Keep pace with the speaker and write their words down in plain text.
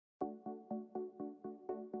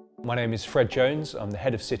My name is Fred Jones. I'm the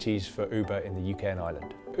head of cities for Uber in the UK and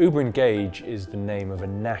Ireland. UberEngage is the name of a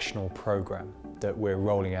national programme that we're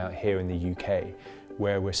rolling out here in the UK,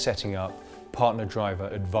 where we're setting up partner driver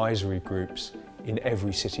advisory groups in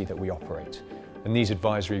every city that we operate. And these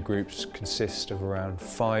advisory groups consist of around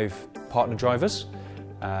 5 partner drivers,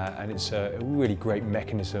 and it's a really great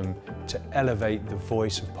mechanism to elevate the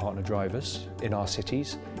voice of partner drivers in our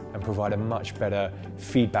cities and provide a much better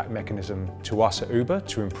feedback mechanism to us at Uber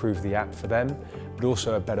to improve the app for them, but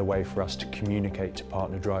also a better way for us to communicate to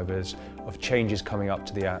partner drivers of changes coming up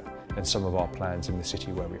to the app and some of our plans in the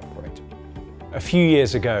city where we operate. A few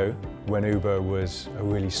years ago, when Uber was a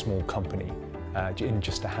really small company, in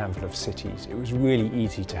just a handful of cities, it was really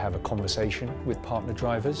easy to have a conversation with partner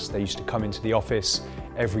drivers. They used to come into the office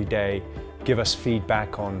every day, give us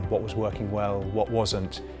feedback on what was working well, what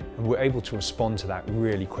wasn't, and we're able to respond to that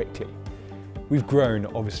really quickly. We've grown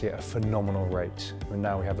obviously at a phenomenal rate, and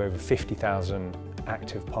now we have over 50,000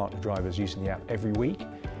 active partner drivers using the app every week.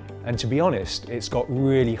 And to be honest, it's got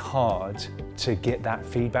really hard to get that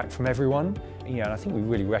feedback from everyone. And I think we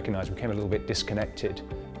really recognise we became a little bit disconnected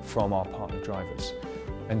from our partner drivers.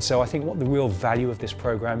 And so I think what the real value of this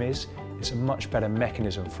programme is, it's a much better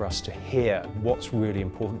mechanism for us to hear what's really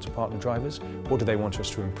important to partner drivers, what do they want us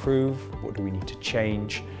to improve, what do we need to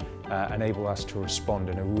change, enable us to respond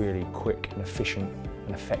in a really quick and efficient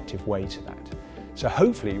and effective way to that. So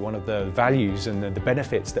hopefully one of the values and the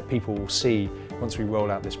benefits that people will see once we roll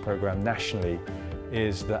out this programme nationally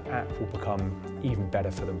is the app will become even better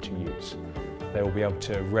for them to use. They will be able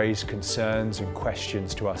to raise concerns and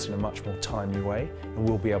questions to us in a much more timely way, and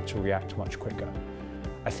we'll be able to react much quicker.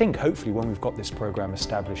 I think hopefully when we've got this programme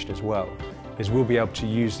established as well, is we'll be able to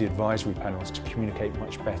use the advisory panels to communicate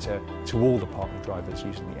much better to all the partner drivers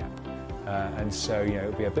using the app. And so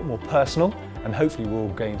it'll be a bit more personal, and hopefully we'll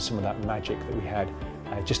gain some of that magic that we had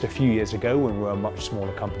just a few years ago when we were a much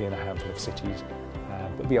smaller company in a handful of cities,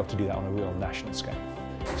 but be able to do that on a real national scale.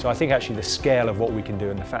 So I think actually the scale of what we can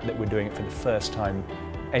do and the fact that we're doing it for the first time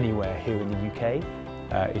anywhere here in the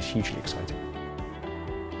UK is hugely exciting.